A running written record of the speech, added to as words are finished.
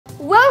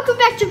welcome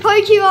back to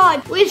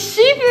Pokemon. We're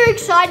super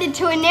excited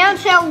to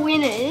announce our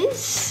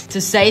winners.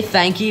 To say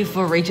thank you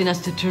for reaching us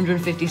to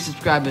 250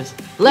 subscribers.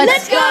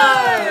 Let's go!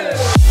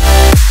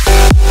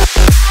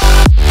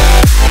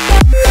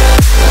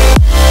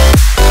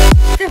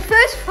 The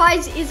first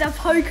prize is a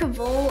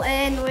Pokeball,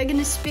 and we're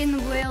gonna spin the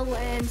wheel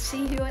and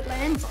see who it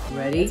lands on.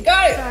 Ready? Let's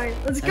go! So,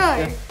 let's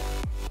go.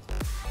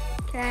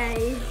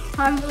 Okay,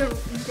 time for the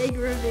big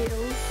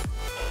reveals.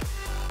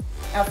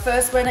 Our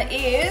first winner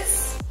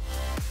is...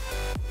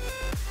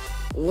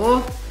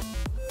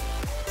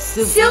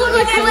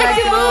 Silva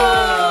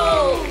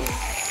Collectibles!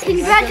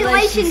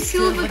 Congratulations,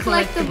 Silva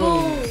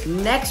Collectibles!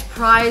 Next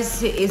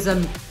prize is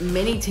a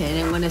mini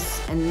tin,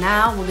 and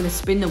now we're gonna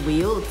spin the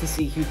wheel to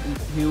see who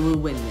will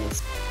win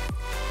this.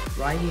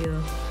 Right here.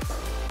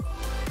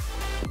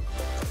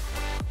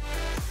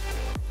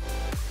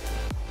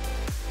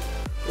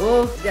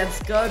 Oh,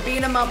 let's go!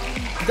 Beat 'em up,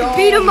 Dom!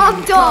 Beat 'em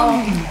up,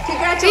 Dom!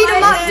 Congratulations! Beat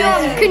 'em up,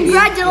 Dom!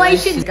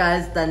 Congratulations!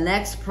 Guys, the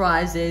next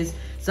prize is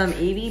some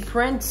Eevee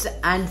prints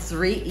and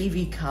 3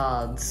 Eevee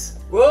cards.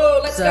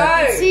 Whoa, let's go!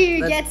 Let's see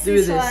who Let's gets do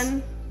this this.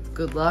 one.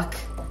 Good luck.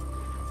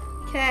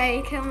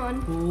 Okay, come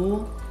on.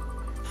 Ooh.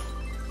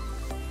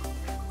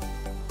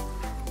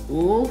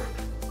 Ooh.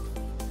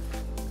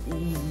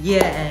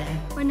 Yeah.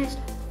 When is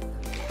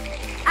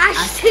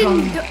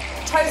Ashton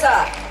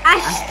Tozer.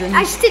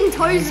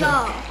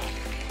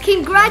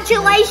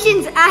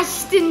 Congratulations,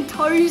 Ashton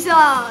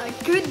Tozer.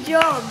 Good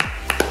job.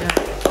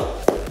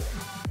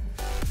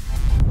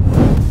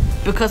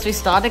 Because we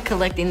started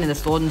collecting in the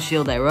Sword and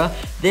Shield era,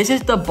 this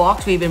is the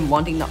box we've been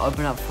wanting to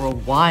open up for a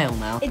while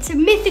now. It's a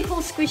mythical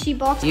squishy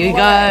box. Here you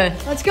go.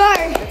 Let's go.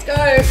 Let's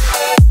go!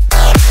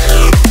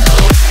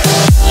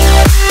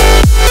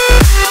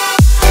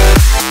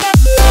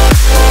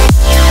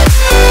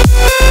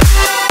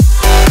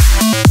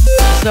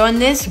 So in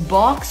this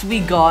box, we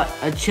got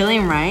a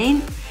Chilling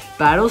Rain,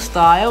 Battle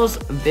Styles,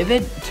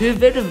 two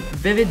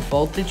vivid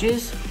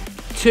Voltages,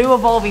 2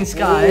 Evolving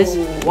Skies,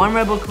 1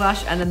 Rebel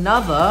Clash, and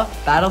another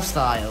Battle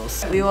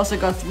Styles. We also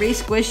got 3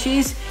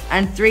 Squishies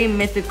and 3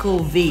 Mythical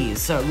Vs.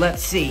 So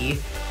let's see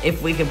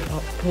if we can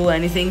pull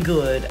anything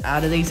good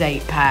out of these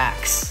 8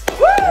 packs.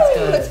 Woo!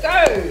 Let's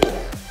go!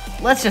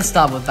 Let's just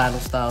start with Battle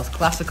Styles.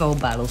 Classical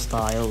Battle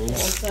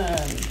Styles.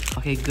 Awesome.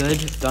 Okay, good.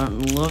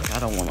 Don't look. I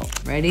don't want to.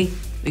 Ready?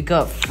 We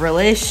got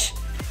Frillish,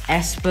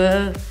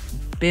 Esper,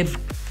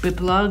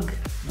 Biplug,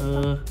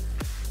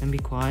 and be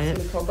quiet.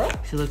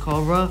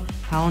 Silicobra,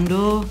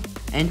 Houndour,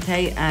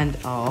 Entei, and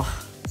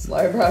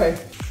Slow, bro.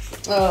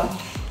 Oh.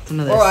 Some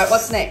of this. Alright,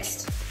 what's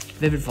next?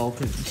 Vivid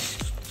Voltage.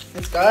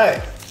 Let's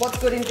go. What's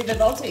good in Vivid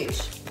Voltage?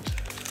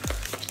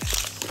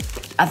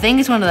 I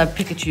think it's one of the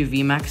Pikachu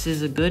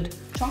VMAXs are good.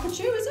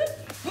 Chonkachu, is it?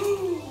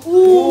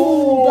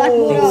 Ooh, black I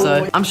water. think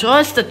so. I'm sure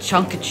it's the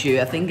Chunkachu.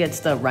 I think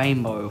it's the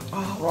Rainbow.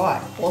 Oh,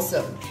 right.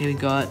 Awesome. Here we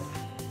got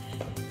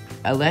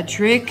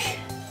Electric. I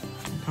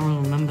can't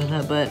really remember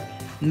that, but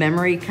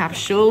Memory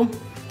Capsule.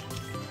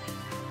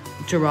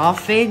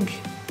 Giraffig.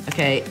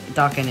 Okay,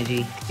 Dark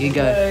Energy. Here you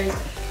go.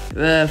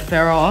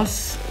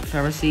 Ferocid,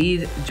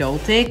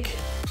 Joltik.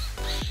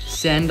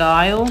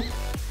 Sandile.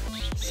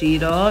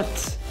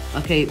 Seedot.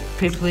 Okay,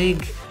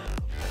 Piplig.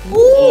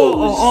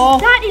 Ooh,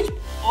 that is...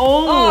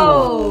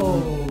 Oh!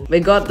 We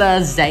got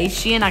the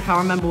Zacian, I can't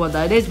remember what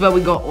that is, but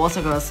we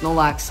also got a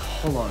Snorlax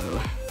Hollow.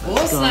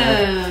 Let's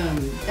Awesome!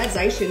 go. That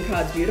Zacian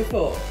card's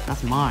beautiful.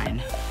 That's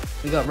mine.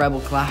 We got Rebel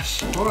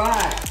Clash.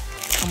 Alright.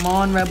 Come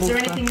on, Rebel Is there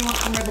Clash. anything you want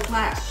from Rebel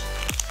Clash?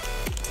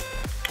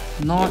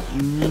 Not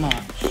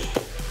much.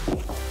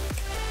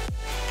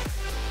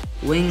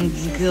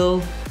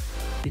 Wingull,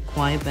 Be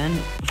Quiet Ben,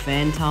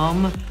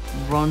 Phantom,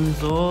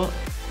 Bronzor,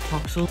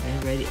 Toxel,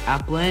 ready,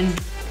 Applin,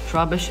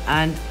 Trubbish,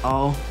 and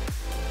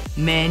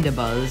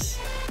Mandibuzz.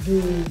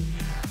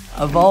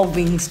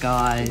 Evolving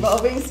Skies.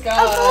 Evolving Skies.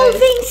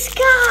 Evolving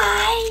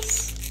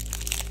Skies.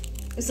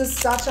 This is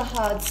such a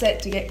hard set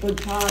to get good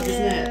cards,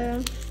 isn't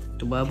it?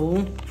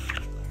 Dwebble,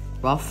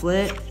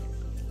 Rufflet,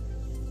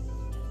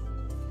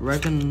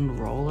 Regan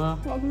Roller,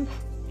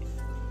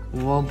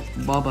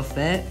 Boba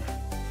Fett,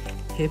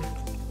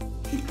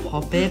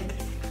 Hoppip.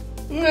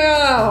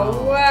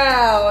 Oh,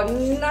 wow,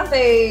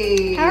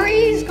 nothing.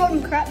 Harry's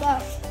gotten crap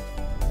up.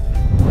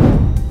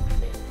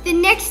 The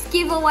next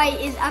giveaway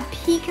is a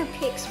Pika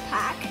Picks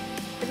pack.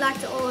 Good luck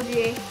to all of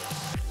you.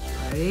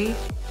 Ready?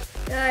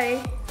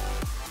 Go.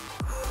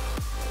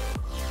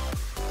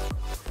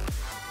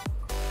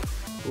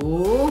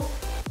 Ooh.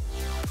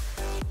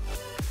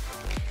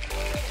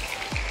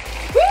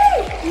 Woo!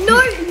 No!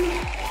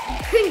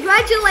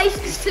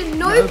 Congratulations to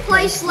No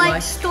Place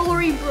Like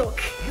Storybrook.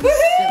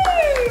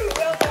 Woohoo!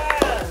 Well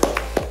done.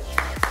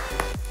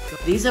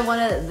 This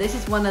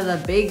is one of the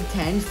big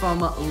 10s from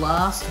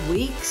last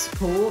week's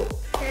pool.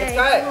 Okay, Let's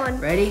go. come on.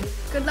 Ready?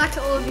 Good luck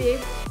to all of you.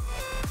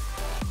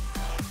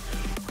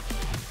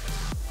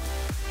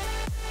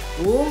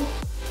 Ooh.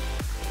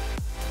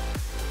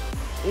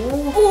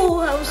 Ooh.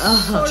 Oh, that was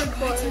so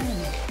close.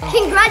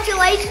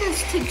 Congratulations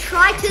to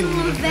Triton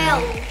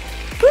Lavelle.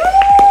 Woo!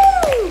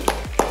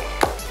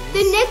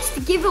 The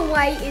next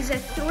giveaway is a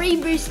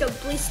 3-booster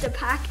blister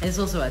pack. There's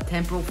also a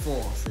Temporal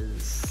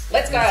Forces.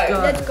 Let's go.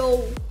 Let's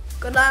go.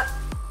 Got that.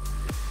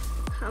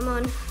 Come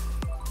on.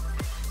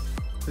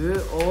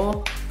 It's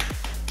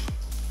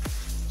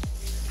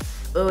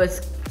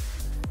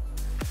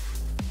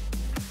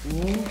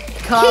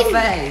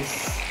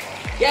Carface.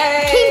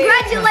 Yay!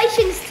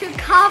 Congratulations to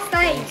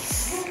Carface.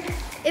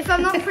 If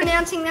I'm not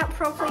pronouncing that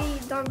properly,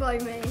 don't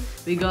blame me.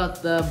 We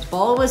got the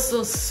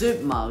Bulbasaur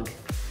Soup Mug.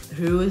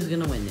 Who is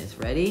gonna win this?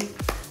 Ready?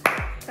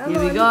 Come Here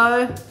on. we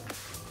go.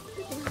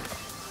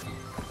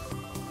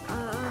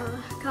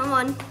 Come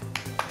on.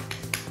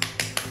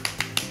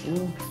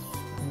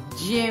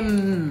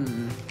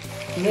 Jim.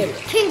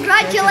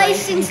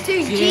 Congratulations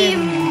to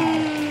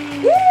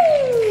Jim.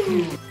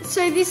 Woo!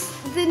 So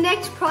the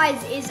next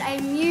prize is a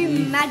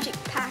Mew Magic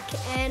Pack,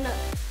 and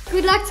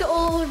good luck to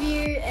all of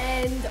you.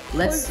 And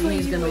Let's see hopefully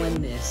who's you gonna win.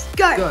 win this.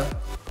 Go.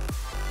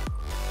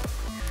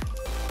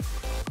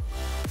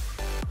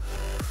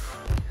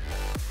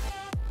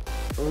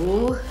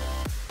 Ooh.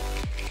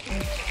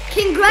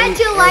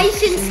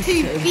 Congratulations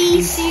to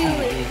B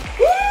Sealy.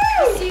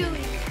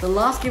 The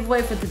last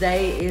giveaway for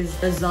today is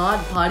the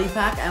Zard Party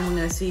Pack, and we're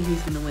gonna see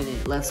who's gonna win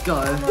it. Let's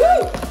go.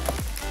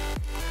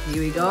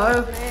 Here we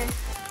go.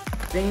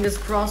 Fingers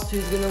crossed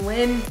who's gonna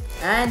win,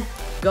 and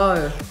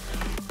go.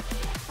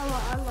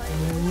 I like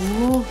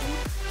Ooh.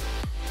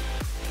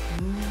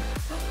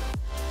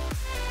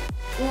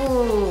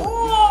 Ooh.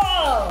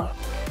 Whoa!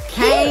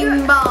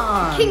 Cane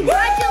Barn.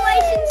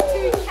 Congratulations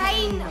to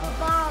Kane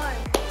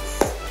Barnes.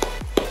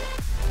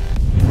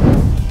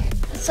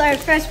 So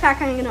first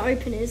pack I'm gonna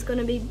open is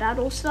gonna be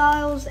Battle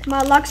Styles.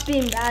 My luck's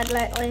been bad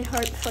lately.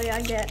 Hopefully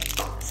I get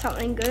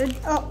something good.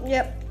 Oh,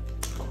 yep.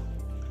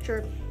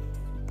 Sure.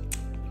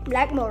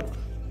 Blackmore.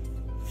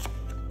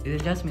 Is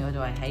it just me, or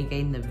do I hate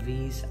getting the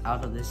V's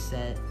out of this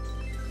set?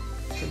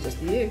 Should just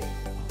be you.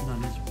 No,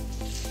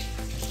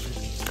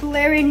 it's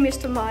Galarian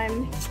Mr.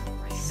 Mime.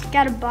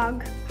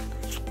 Scatterbug.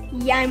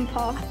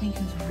 Yampa. I think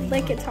it's random.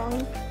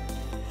 Lickitung.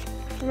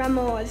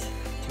 Ramours.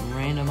 It's a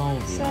random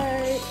old So,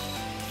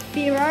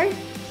 Firo.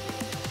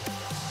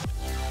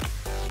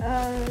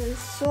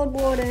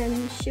 Swordward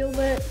and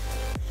Shieldit.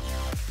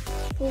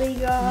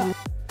 Liga.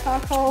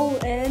 Carcole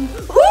and...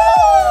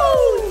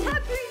 Ooh!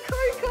 Tapu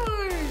Koko!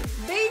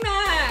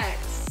 VMAX!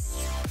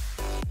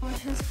 Oh,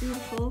 that's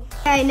beautiful.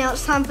 Okay, now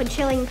it's time for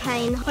Chilling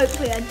Pain.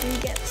 Hopefully I do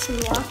get some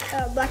luck.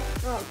 Oh,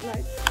 no.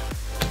 I'm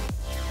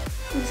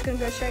just gonna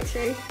go straight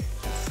through.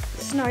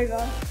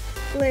 Snova.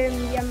 Bloom,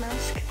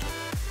 Yamask.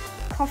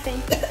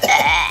 Coughing.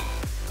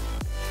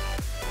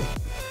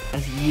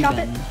 That's Shove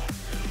it. even.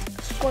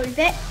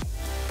 Slowvet.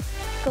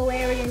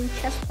 Galarian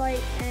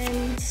Chestplate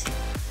and...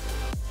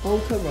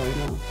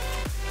 Volcarona.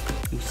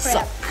 You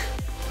Crap. suck.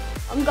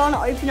 I'm gonna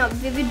open up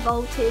Vivid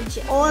Voltage.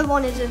 All I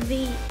want is a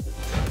V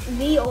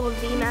or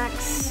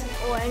VMAX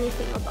or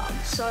anything above.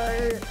 So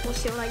we'll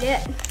see what I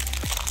get.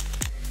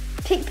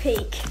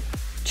 Pick,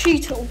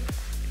 Tootle,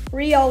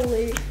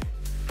 Riolu,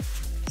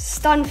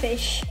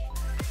 Stunfish,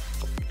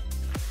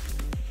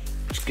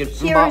 Just get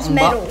some Hero's button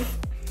Medal, buff.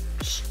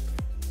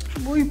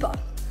 Wooper,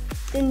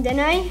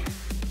 Dindene.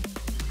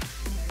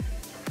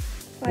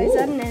 Wait, is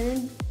that an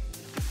energy?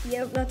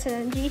 Yep, that's an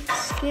energy.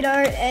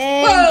 Skiddo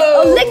and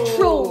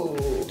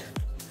Electrode.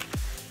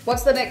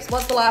 What's the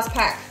last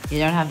pack? You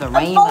don't have the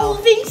rainbow.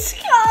 Evolving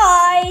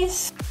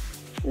Skies!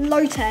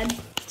 Lotad,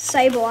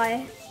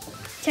 Sableye,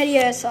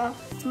 Teddiursa,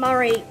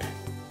 Mareep,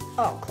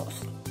 oh, of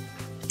course,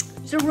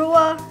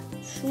 Zorua,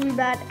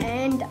 Swoobat,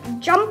 and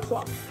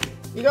Jumpluff.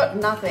 You got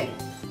nothing.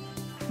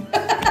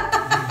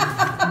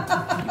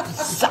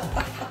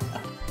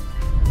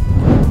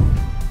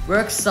 We're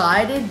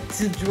excited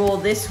to draw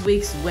this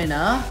week's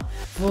winner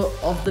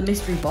of the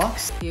mystery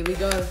box. Here we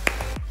go.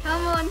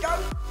 Come on. Go.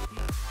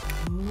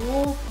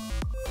 Ooh.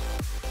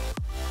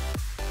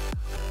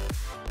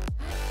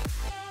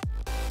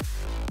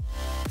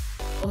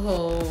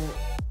 Oh.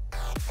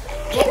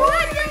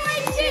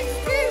 Congratulations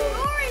to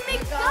Rory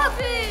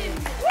McGovern!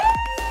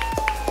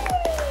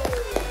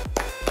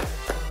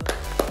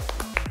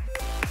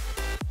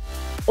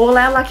 All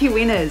our lucky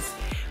winners,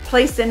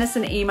 please send us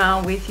an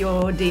email with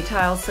your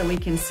details so we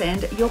can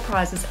send your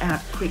prizes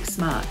out quick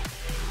smart.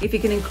 If you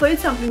can include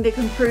something that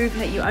can prove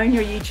that you own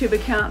your YouTube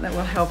account, that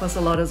will help us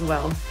a lot as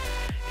well.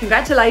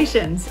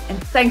 Congratulations and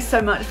thanks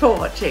so much for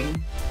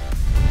watching.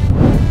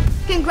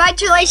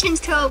 Congratulations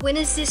to our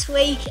winners this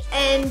week,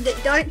 and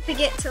don't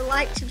forget to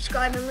like,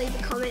 subscribe and leave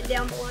a comment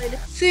down below.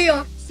 See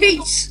ya.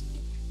 Peace.